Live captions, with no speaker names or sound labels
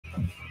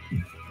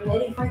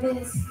Ready for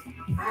this?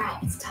 All right,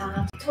 it's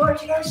time to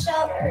torch those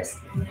shoulders.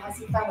 I'm gonna have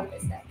some fun with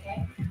this,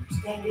 okay?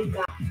 Today we've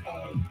got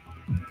a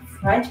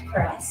front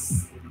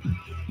press.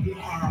 We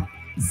have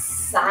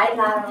side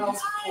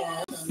laterals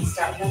here. We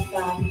start with the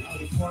thumb and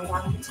we pour it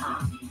on the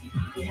top.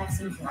 We have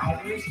some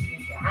drivers. You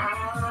can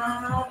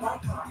drive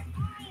like hard.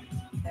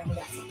 Then we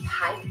got some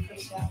pike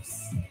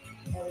push-ups.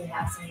 Then we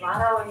have some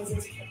lateral raises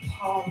with the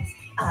palms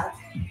up,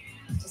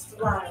 just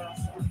the lateral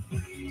step.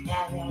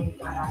 And then we've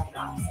got our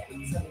drop set.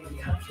 So we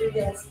come through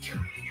this,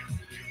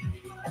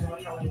 and then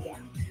we're coming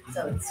down.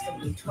 So it's going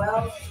to be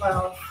 12,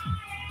 12.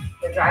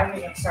 The driver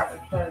is going to start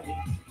with 30.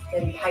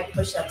 Then pike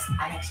push-ups,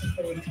 I actually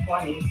put in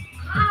 20.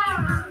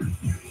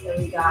 So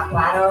we got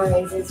lateral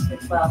raises for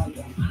 12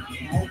 again.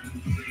 Okay?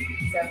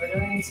 So we're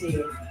going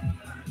to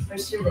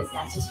push through this.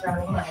 That's just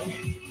round one.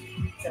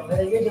 So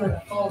whether you're doing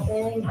the full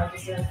thing or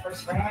just doing the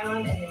first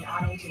round and then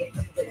on into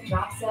the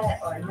drop set,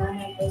 or none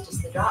of this,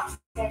 just the drop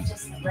set,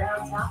 just the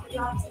rounds, not the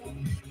drop set,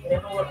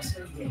 whatever works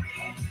for you.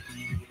 Okay?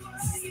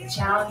 This is the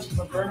challenge.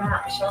 We'll burn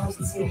out the shoulders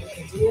and see what we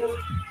can do.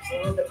 So a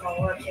little bit more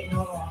work than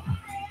normal.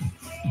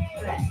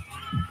 All right.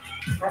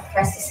 Front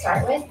press to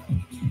start with.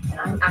 And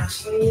I'm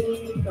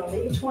actually going to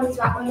leave the 20s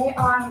right where they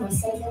are. I'm going to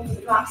save them for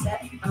the drop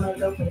set. I'm going to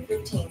go for the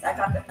 15s. I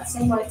got the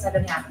same weights I've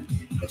been having.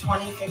 The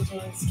 20s,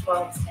 15s,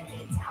 12s, and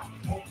 8s out.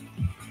 Okay?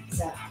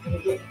 So I'm going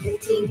to get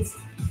 15s.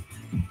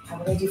 I'm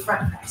going to do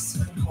front press.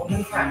 We're going to hold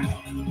in front.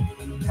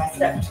 Press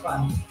it up to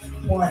 12.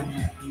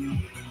 1,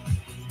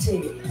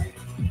 2,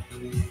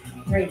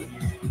 3,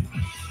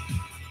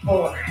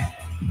 4,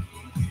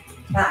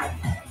 5,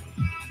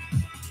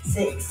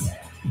 6,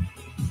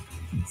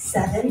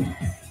 7,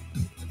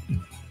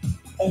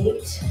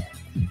 8,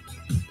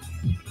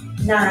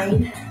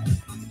 9,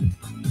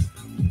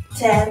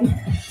 10,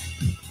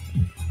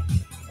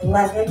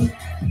 11,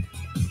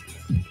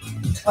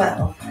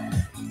 12.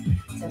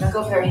 So don't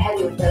go very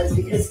heavy with those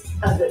because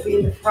of it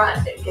being the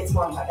front, it gets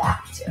more on my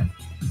back too.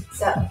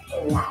 So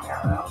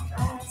lateral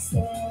press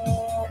it.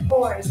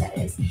 4s, that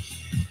is.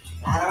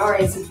 Lateral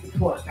raises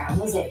before. Grab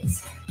those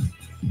 8s.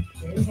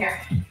 Get in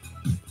here.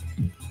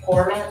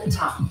 Pour them at the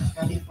top.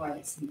 Ready for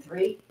this in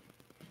 3,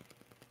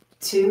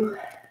 2,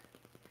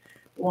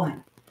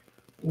 1.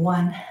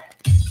 1,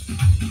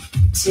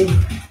 2,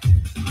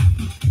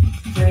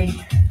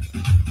 3,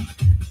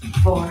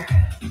 4,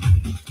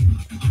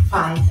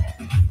 5,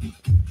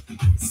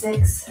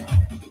 6,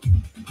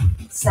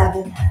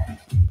 7,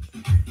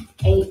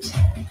 8,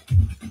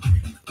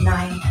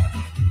 9,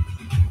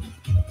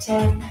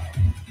 10,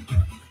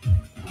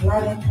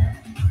 11,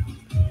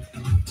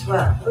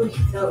 12. Ooh, you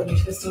feel it when you're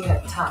twisting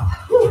at the top.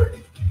 Whew.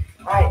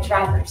 All right,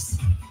 drivers.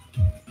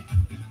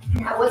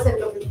 I was going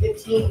to go for the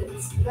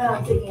 15s, but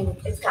I'm thinking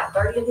it's got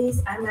 30 of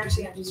these. I'm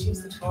actually going to just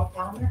use the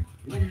 12-pounder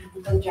for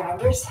the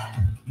drivers.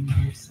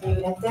 Bring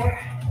it up there,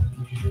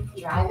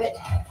 drive it,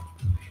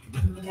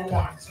 and come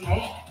back,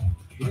 okay?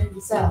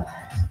 So,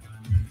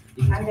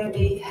 I'm going to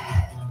be, I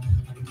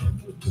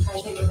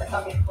think,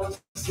 okay, we'll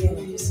just do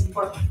it. Just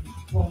support.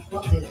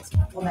 We'll do this.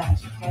 We'll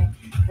manage, okay?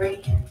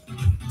 3,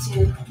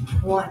 2,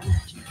 1.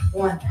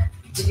 1,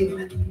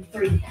 2,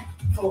 3,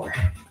 4,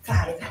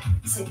 5,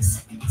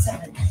 6,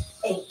 7,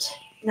 8,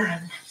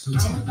 9, 10.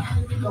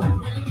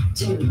 1,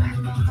 2,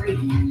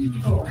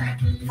 3, 4,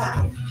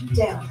 5.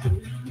 Down.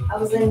 I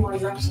was in one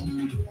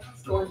direction.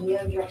 Going the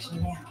other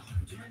direction now.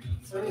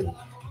 3,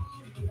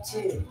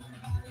 2,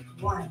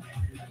 1.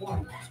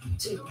 1,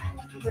 2,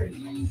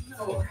 3,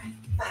 4,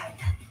 5,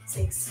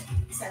 6,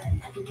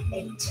 7,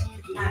 8,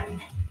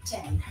 9,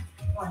 10.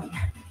 1,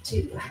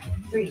 2,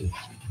 3,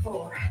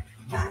 4,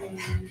 5.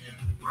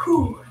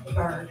 Whew,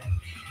 bird.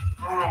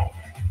 All right,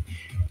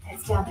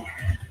 it's down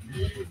there.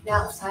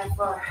 Now it's time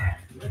for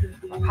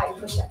our pike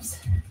push-ups.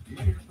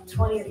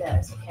 20 of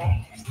those,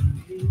 okay?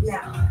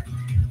 Now,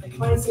 the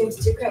 20 seems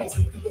too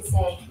crazy. We could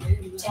say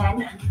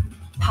 10,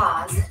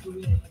 pause,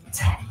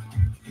 10.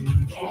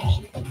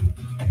 Okay?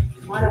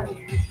 One over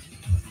here.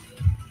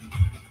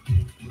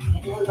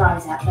 Get the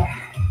bars out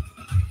there.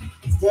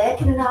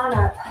 Sticking it on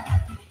up.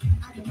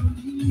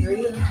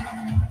 3,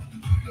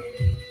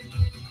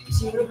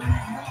 2,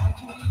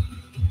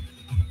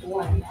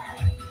 1.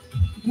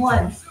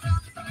 1,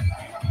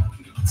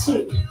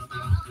 2,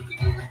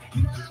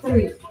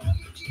 3,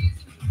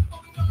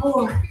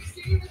 4,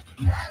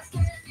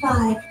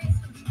 5,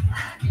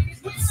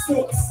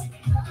 6,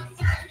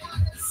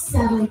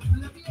 7,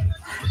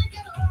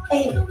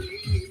 8,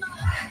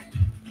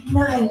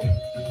 9,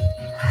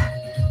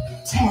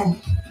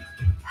 10.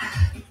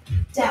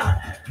 Down.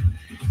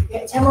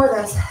 Get 10 more of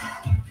those.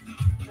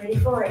 Ready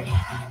for it.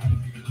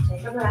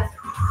 Take a breath.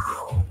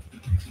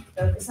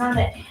 Focus on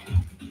it.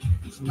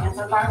 Hands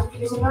on bars with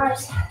fingers and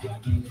bars.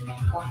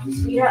 Walk your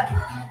feet up.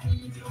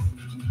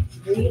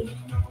 3,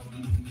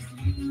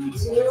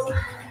 2,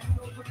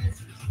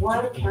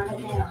 1. Count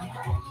it down.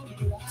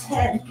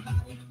 10,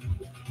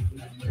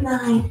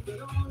 9,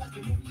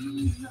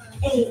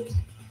 8,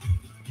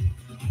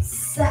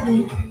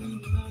 7,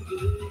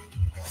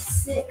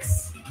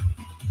 6,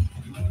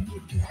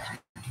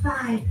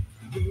 5,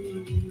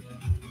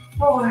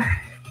 4,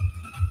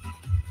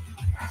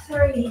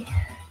 3,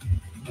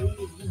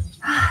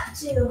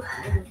 2,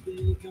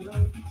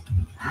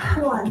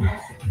 1.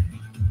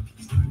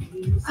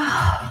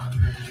 Oh,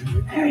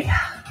 there we go.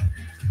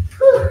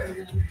 Whew.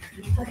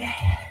 Okay.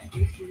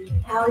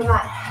 Now we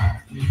got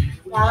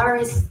lateral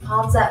raise,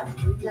 palms up.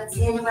 That's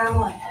the end of round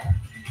 1.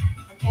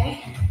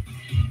 Okay.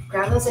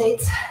 Grab those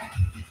 8s.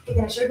 You're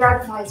gonna sure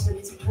grab the 5s for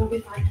these. We'll be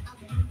fine.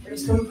 We're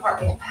just gonna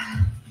part it.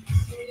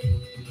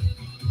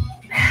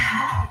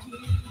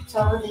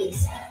 12 of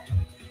these.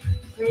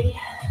 3,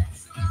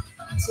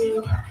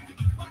 2,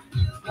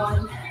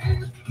 1,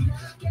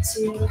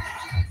 2,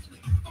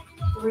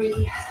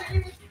 3,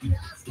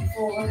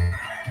 4,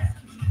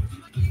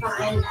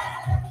 5,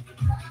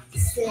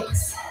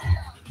 6,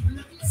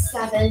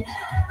 7,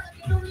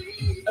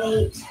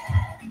 8,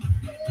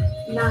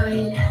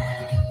 9,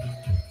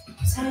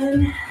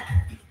 10,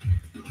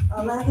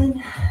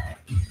 11,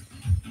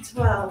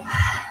 12.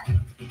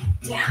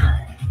 Down.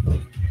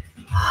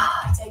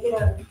 Take it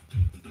over.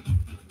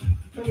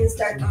 We're going to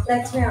start the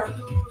next round.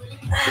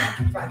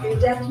 Drop your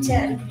down to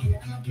 10.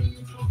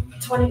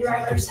 20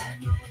 drivers,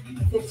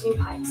 15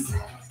 pikes.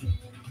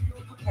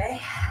 Okay.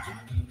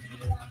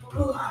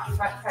 Ooh,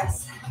 front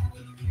press.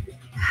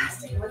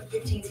 Sticking with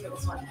 15s for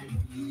this one.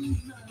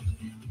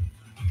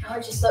 I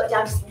want you to slow it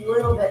down just a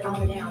little bit on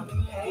the down.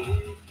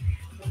 Okay.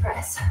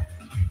 Press.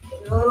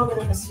 Get a little bit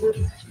of a swoop.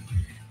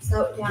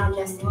 Slow it down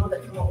just a little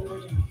bit from what we were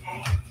doing.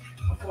 Okay.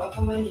 I'll come up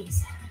on my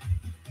knees.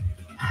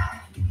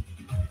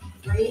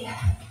 3,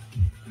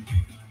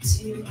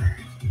 2,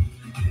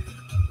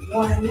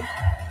 1,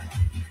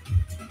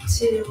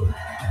 2,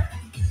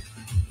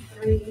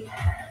 3,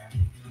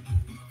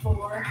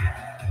 4,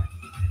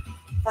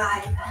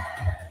 5,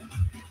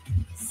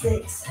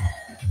 6,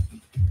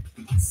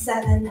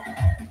 7,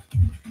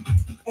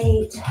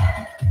 8,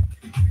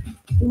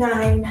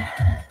 9,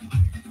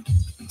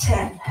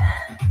 10.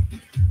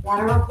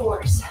 Lateral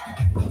cores.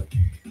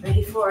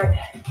 Ready for it.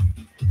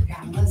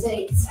 Grab those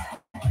 8s.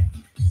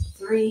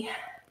 3,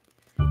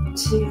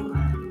 2,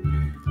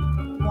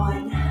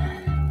 1,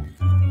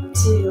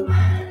 2,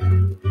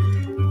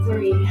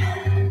 3,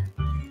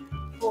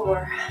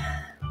 4,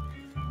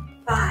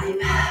 5.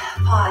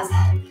 Pause.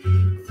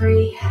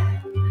 3,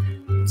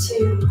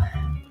 2,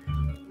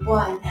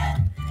 1,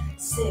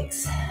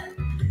 6,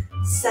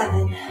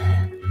 7,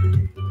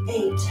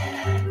 8,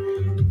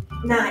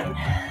 9,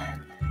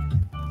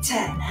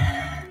 10.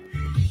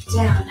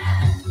 Down.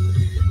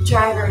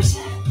 Drivers.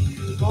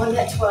 Going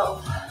at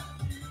 12.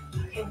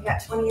 Okay, we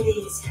got 20 of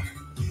these.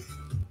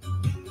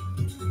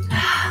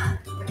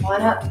 Bring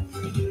one up.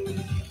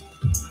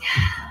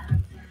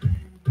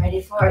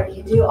 Ready for it.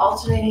 You can do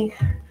alternating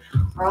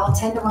or all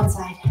 10 to one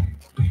side,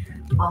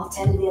 all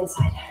 10 to the other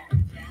side.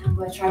 I'm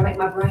going to try to make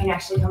my brain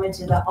actually come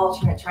into the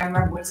alternate. Try and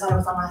remember which side I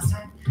was on last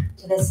time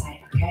to this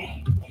side,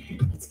 okay?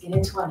 Let's get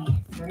in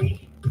 20.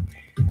 3,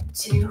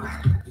 2,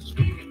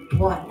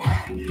 1.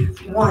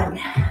 1,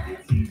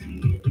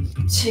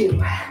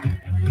 2.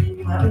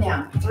 One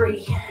down.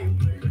 3,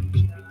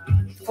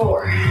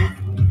 4,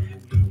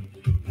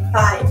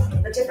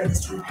 5. But different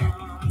this time.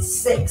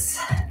 6,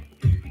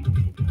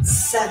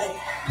 7,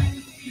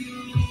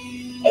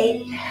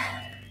 8,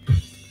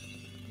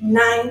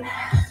 9,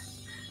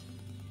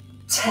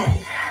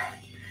 10.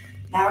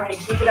 Now we're going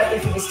to keep it up there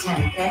for this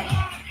 10, okay?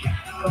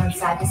 Going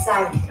side to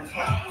side,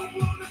 okay?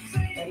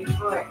 Ready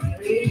for it.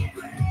 3,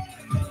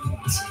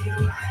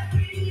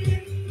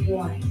 2,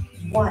 1.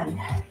 1,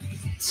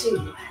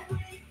 2,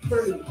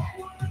 3,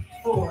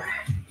 4,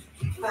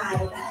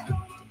 5,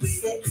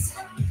 6,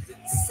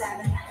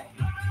 7,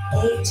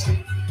 8,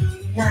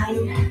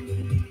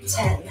 9,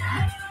 10.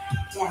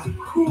 Down.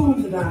 Cool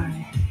the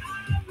burn.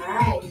 All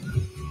right.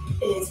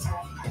 It is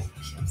time for Pike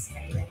Push-Ups. Are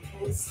you ready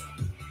for this?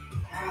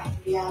 All right.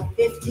 We have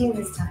 15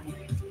 this time.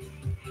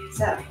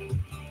 So,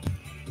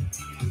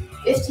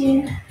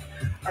 15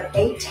 or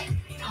 8,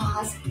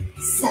 pause,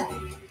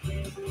 7.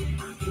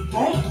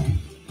 Okay?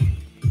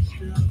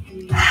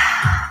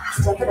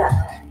 Step it up.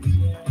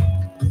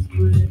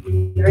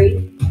 3,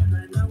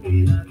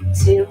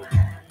 2,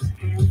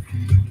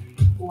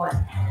 1.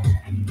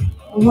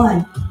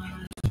 1.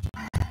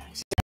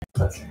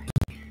 Closer.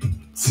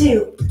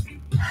 2,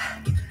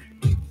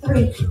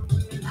 3,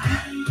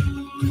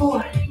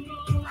 4,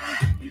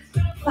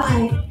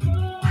 5,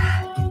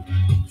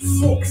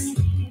 6,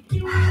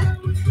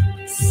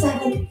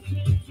 7,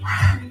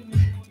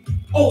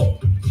 8.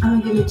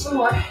 I'm gonna give you 2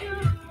 more.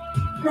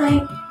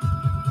 9,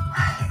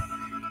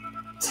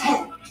 10.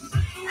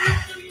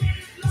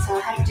 So all I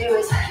have to do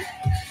is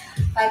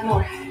 5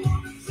 more.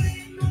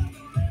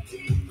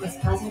 Let's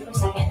pause here for a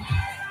second.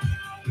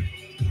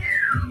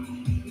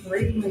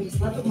 Breathe in just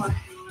a little bit more.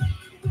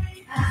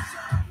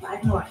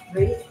 5 more.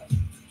 3,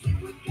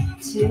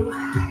 2,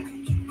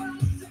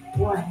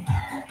 1.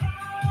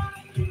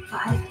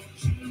 5,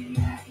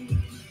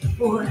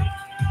 4,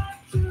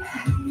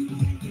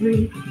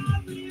 3,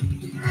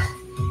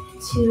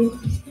 2,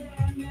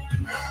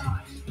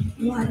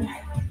 1.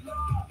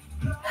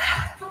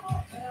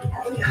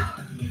 There we go.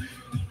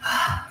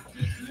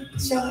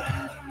 Shoulder,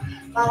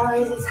 lateral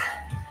raises,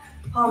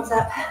 palms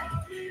up.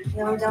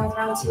 Then we're done with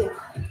round 2. All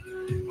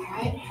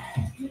right.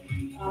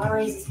 Lateral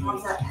raises,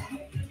 palms up.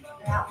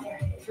 You're out there.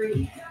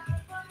 3,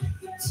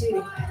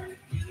 2,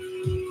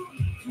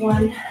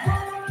 1,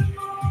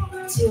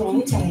 2 on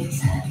your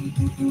toes.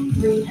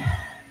 3,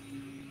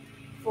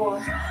 4,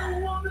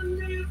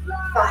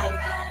 5,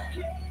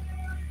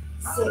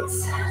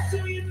 6,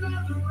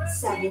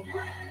 7,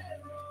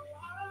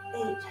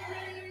 8,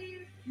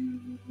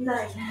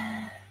 9,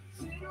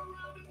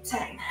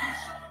 10.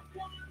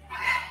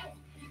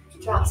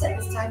 Drop set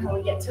this time when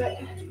we get to it.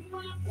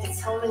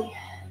 It's only,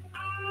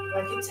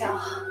 I can tell,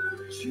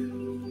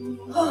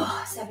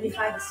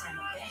 75 this time,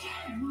 okay?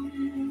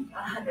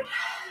 Not 100.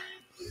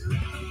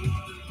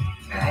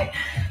 All right.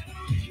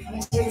 I'm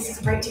going to take this as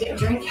a break to get a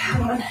drink.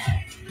 Hold on.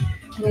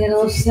 Let me get a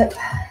little sip.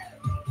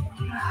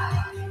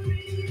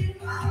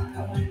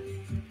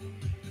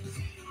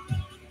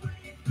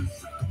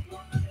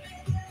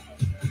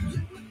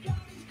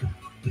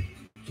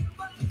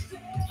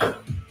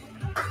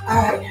 All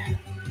right.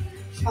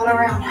 On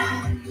around.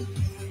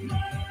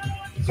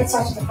 Let's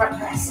start with the front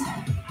press.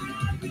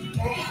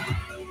 Okay.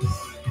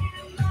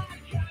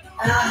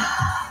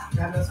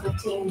 Grab those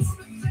 15s.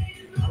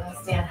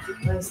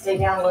 I'm going to stay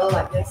down low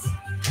like this.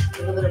 A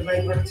little bit of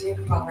leg work too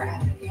while we're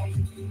at it. Okay.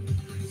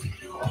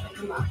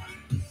 Come up.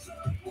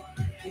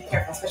 Be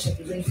careful, especially if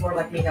you lean forward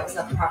like me. That was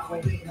not the proper way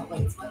of picking up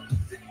weights. But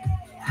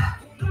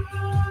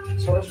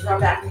shoulders are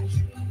back.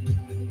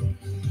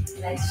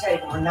 Nice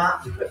shape. We're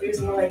not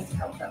using the legs to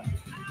help them.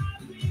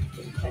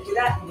 If you can't do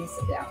that, you need to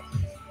sit down.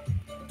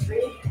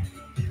 3,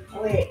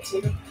 wait,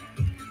 2,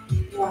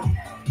 1.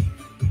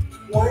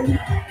 1,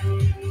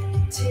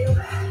 2,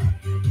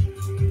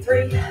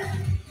 3,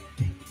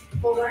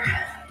 4,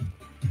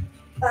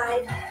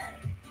 5,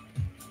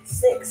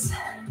 6,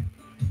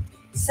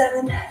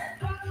 7,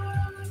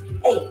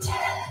 8.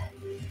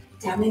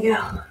 Down we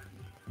go.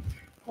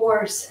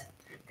 Horse.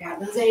 Grab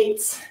those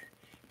 8s.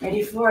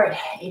 Ready for it.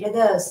 8 of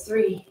those.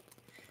 3,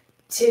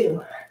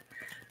 2,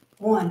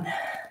 1,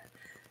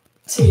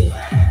 2,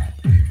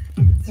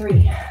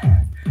 3,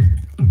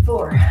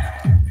 4,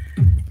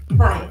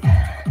 5,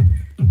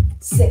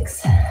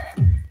 6,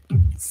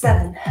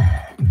 7,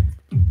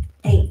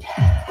 8.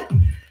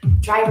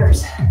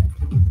 Drivers.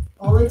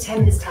 Only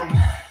 10 this time.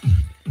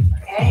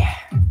 Okay.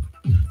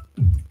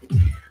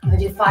 I'm going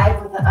to do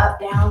 5 with the up,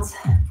 downs.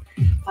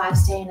 5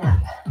 staying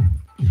up.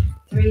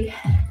 3,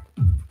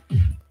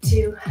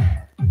 2,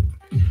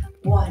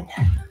 1.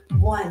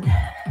 1,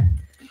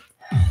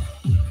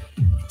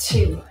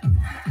 2,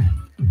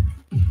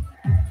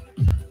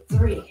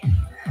 3,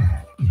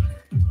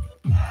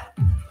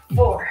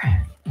 4,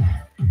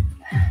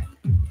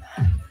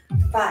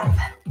 5.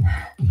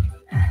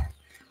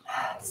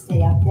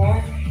 Stay up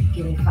there.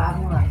 Give me 5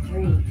 more.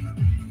 3,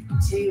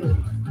 2,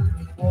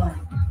 1.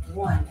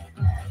 1,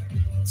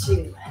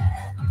 2,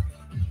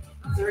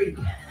 3,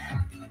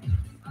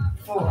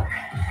 4,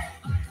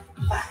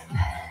 5.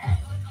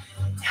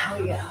 Down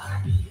we go.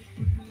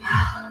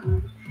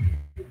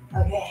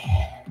 Okay.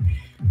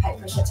 Pike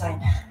push-up time.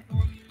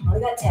 Only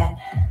got 10.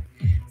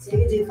 So you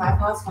can do 5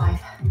 pause 5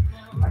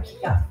 or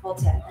keep out the full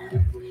 10.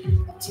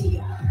 Up to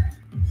you.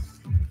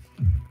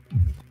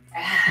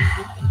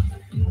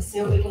 Let's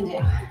see what we can do.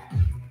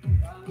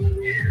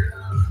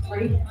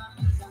 3.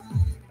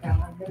 Grab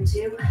one of them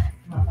 2.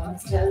 Come up on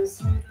his toes.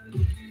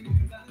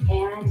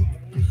 And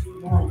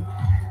 1.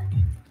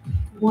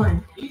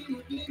 1,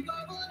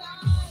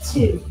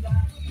 2,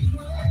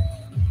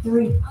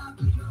 3,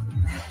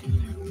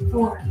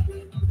 4,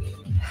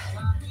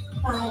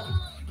 5.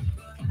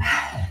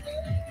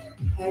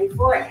 Ready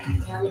for it.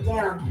 Count it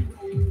down.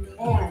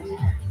 And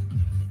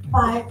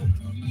 5,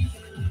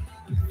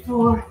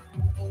 4,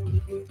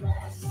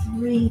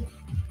 3,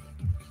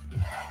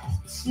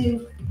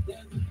 2,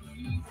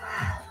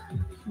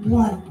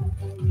 1.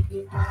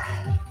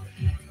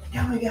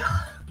 There we go.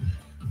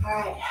 All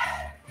right.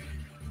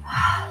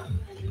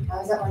 How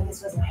was that like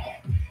this, wasn't it?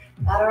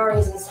 Lateral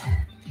raises.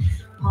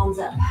 Palms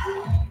up.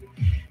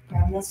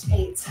 Grab those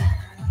 8s.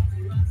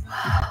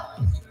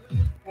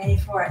 Ready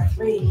for it.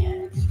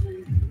 3,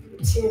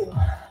 2,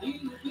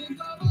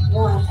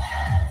 1,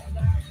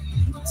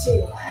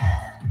 2,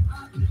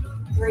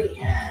 3,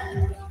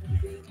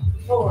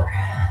 4,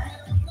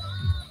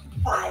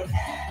 5,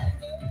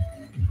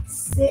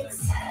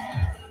 6,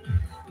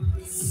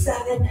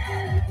 7,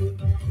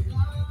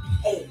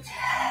 8.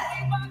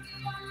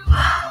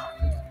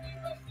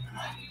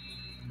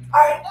 All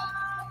right,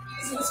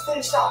 so let's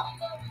finish off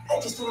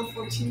at just over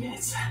 14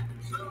 minutes.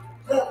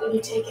 But when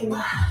you take in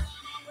the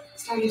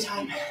starting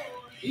time,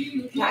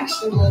 it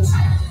actually was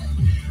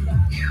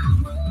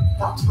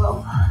about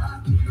 12,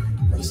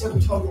 or just over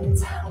 12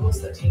 minutes,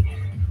 almost 13.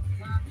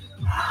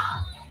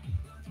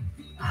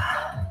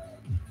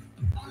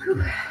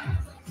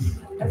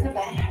 That's not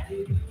bad.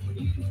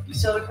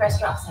 Shoulder press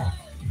drop set.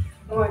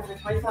 We're going from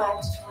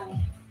 25 to 20,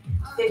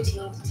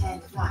 15 to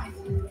 10 to 5.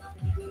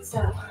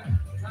 So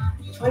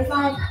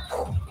 25,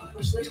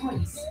 push the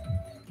 20s.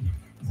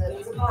 So it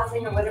means a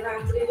pausing or whatever I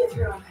have to do to get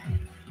through them.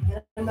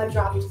 Then I'm going to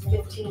drop you to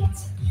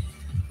 15s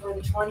for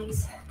the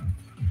 20s.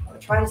 Or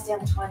try to stay on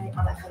the 20,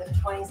 on that for the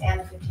 20s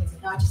and the 15s,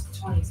 and not just the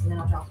 20s, and then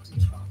I'll drop it to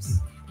the 12s.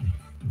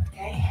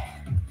 Okay?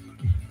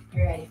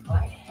 You're ready for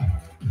it.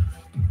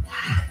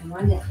 Come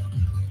on down.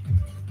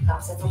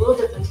 Offset's a little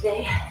different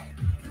today.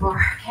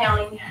 More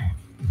counting,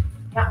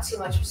 not too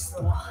much, just a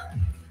little.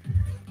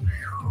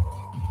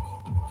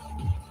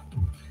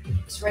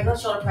 Just regular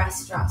shoulder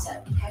press, drop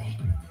set, okay?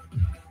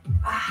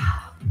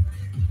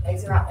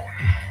 Legs are out there.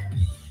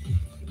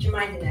 Get your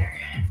mind in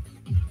there.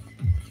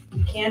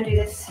 You can do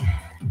this.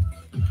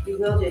 You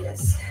will do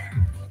this.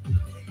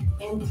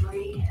 In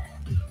 3,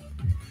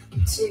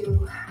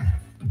 2,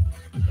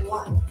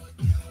 1.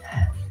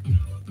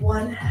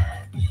 1,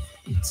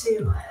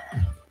 2,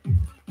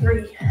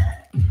 3,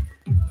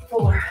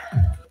 4,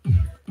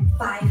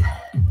 5,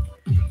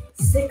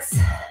 6,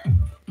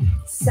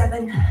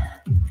 7,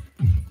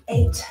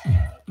 8,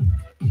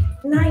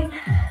 9,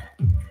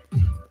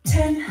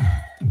 10,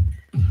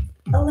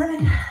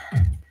 11,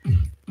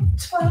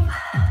 12,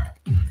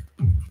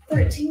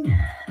 13,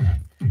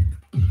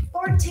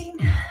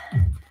 14,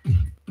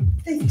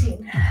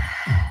 15.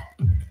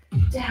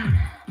 Down.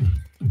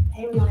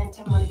 Hey, we only have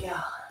 10 more to go.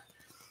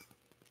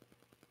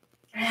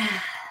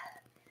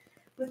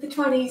 With the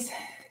 20s,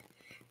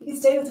 you can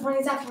stay with the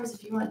 20s afterwards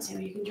if you want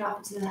to. You can drop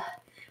it to the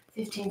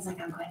 15s like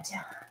I'm going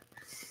to.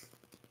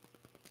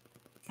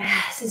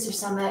 Since there's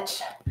so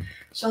much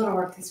shoulder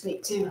work this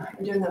week too,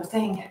 I'm doing the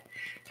thing,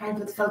 trying to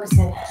put the focus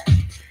in.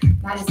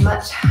 Not as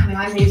much, I mean,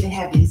 I'm using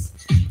heavies,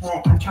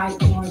 but I'm trying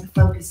to put more of the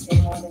focus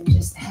in more than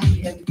just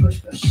heavy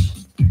push.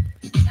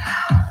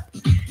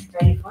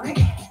 Ready for it?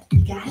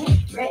 You got it?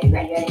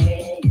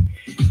 Ready.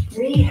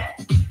 3,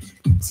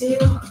 2,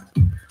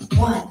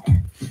 1.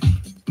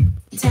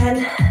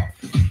 10,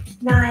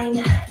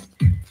 9,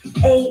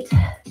 8,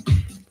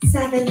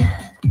 7,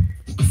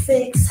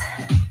 6,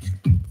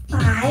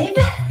 5,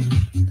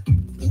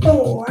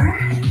 4,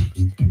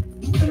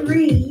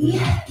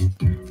 3,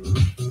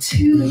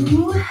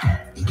 2,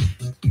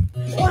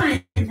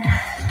 1.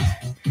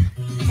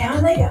 Down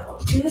they go.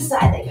 To the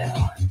side they go.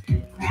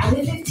 Grab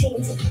the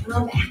 15s and put them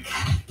on back.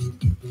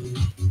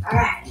 All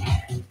right.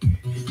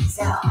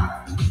 So,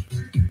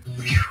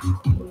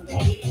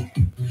 ready?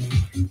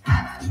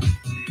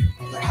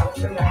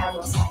 Remember how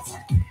both sides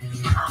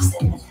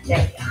offset it.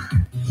 There we go.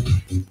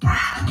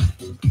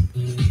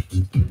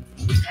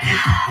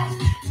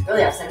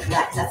 Really upset for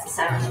that because that's the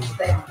sound of the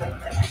thing. But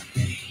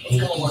it's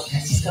going to work.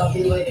 It's just going to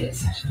be the way it is.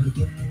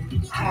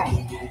 All right.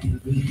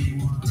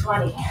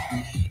 20.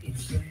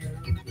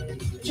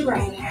 Put your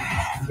brain there.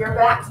 If your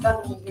back's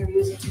bumping, you're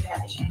using too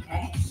heavy,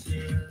 okay?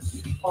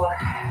 Or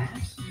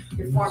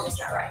your form is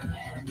not right.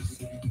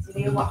 So you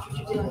need to watch what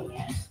you're doing.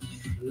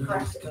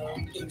 Correct it.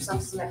 Give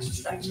yourself some extra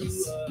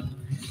stretches.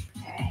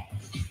 Okay.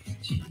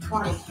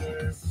 20.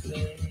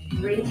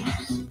 3,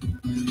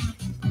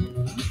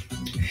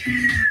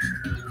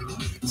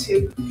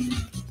 2,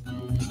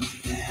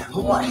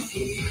 1.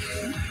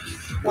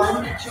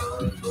 1,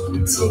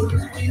 2,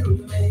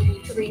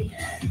 3,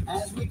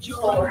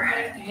 4,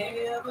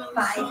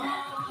 5,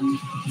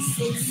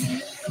 6,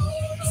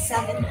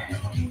 7,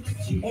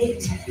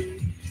 8,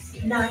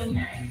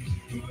 9,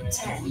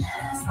 10.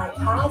 Slight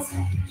pause.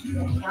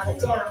 Then count it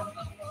down.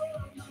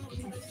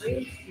 3,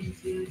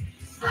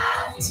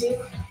 2,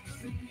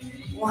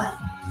 1.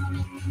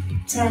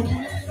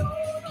 10,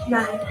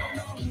 9,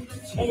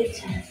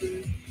 8,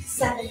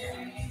 7,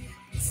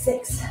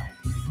 6,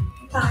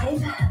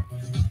 5,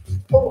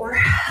 4.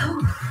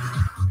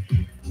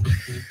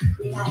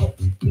 We got it.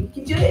 You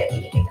can do it.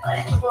 You can do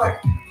it.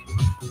 4,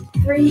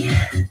 3,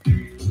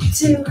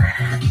 2,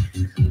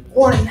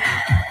 1.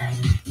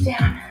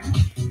 Down.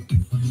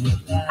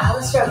 I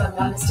was struggling. I'm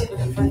going to stick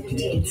with it for the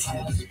 15s.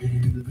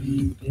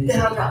 Then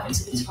I'll drop it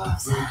to the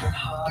 12s.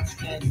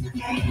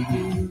 Okay.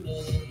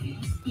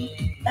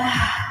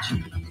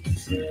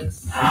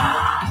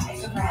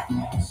 Take a breath.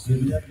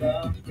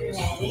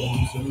 Ready?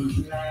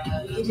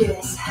 You can do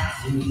this.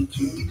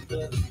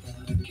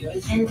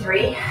 In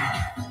 3,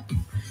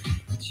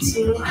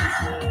 2,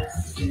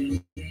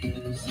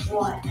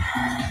 1.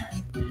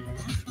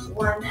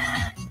 1,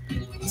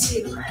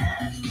 2,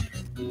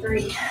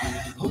 3,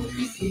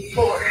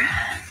 4,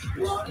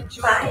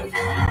 5,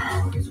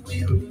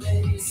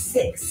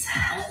 6,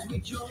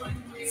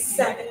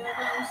 7,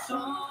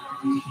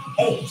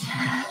 8.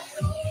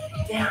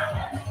 Down.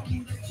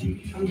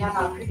 I'm down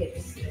on cricket.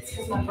 It's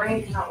because my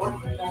brain cannot work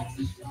with that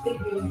big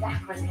moving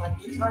backwards. Like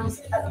the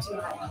arms up too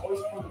high. I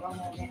always pull the wrong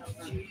one down.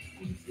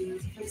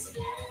 Fix it.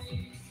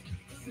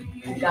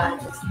 I got it.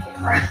 Fix the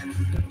camera.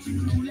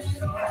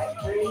 All right,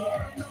 3.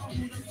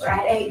 We're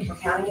at 8. We're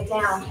counting it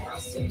down. Now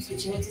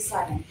switching it to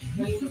 7.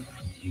 3,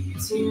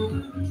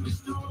 2,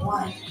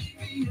 1,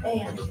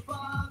 and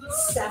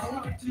 7,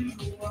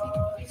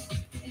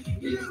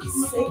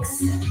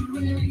 6,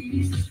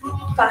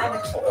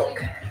 5,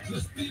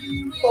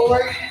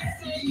 4,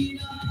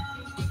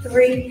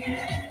 3,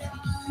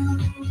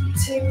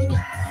 2,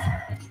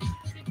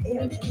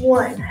 and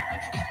 1.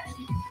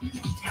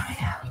 There we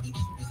go.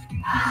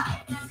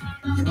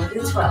 We'll do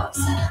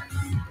 12s.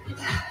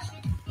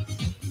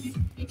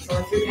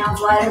 We're 3 pounds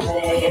lighter,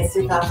 but it's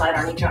 3 pounds lighter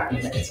on each arm,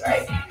 that is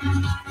right.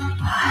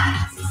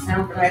 So it's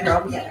time for my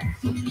girl together.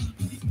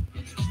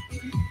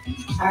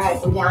 All right,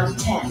 we're down to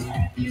 10.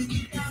 Then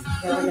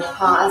we're going to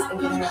pause and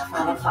get in our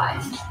final 5.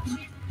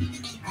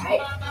 All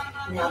right,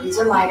 now these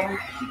are lighter.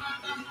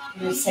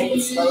 We're going to take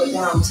it, slow it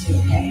down too,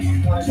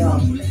 okay? I want to go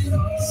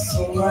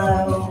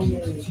slow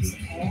moves,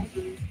 okay?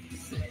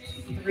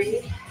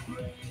 3,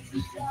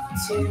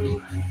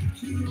 2,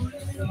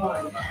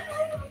 1.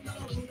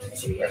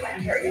 So you get my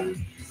hair.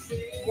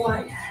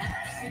 1,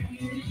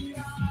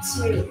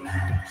 2,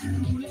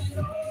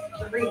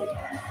 3,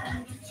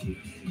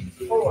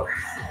 4,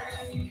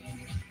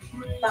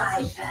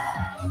 5,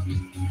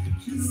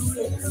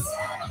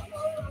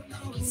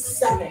 6,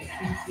 7,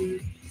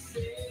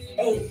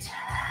 8,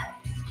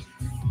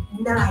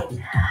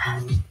 9,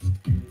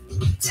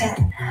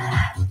 10.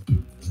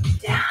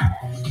 Down.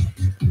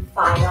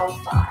 Final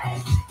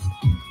 5.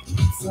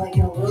 So I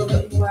get a little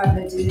bit more of a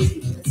doozy.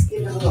 Let's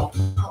give it a little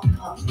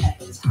pump at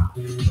the top.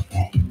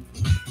 Okay.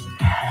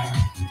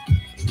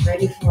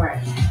 Ready for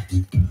it.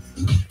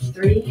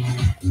 3,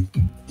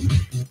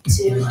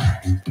 2,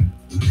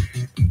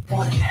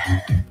 1.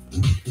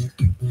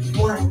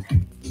 1,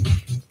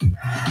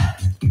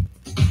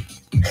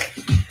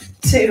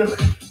 2,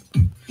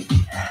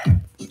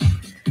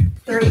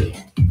 3,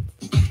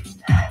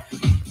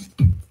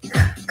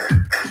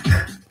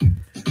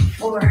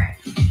 4,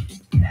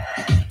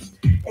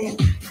 and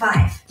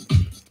 5.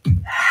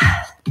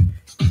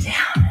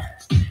 Down.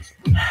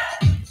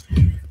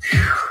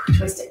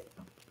 Twist it.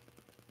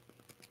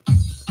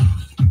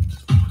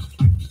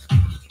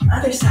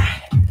 Other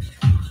side.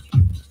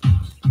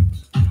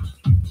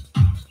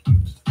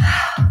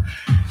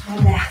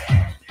 And back.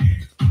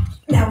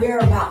 Now we are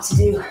about to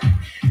do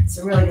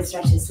some really good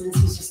stretches. So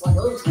this was just like a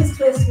little twist,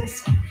 twist,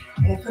 twist.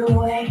 I'm going to put them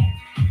away.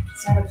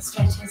 Start up the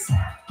stretches. Get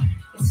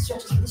some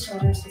stretches for the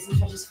shoulders. Get some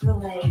stretches for the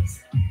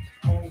legs.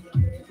 And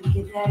we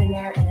get that in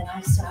there. And then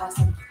I still have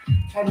some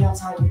treadmill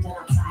time to be done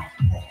outside.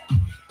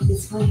 But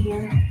this one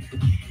here,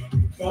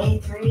 day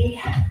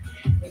 3.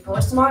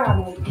 Before tomorrow,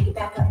 I'm going to pick it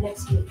back up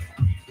next week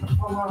for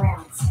 4 more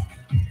rounds.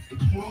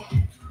 Okay?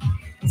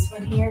 This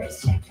one here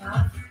is checked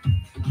off.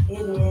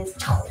 It is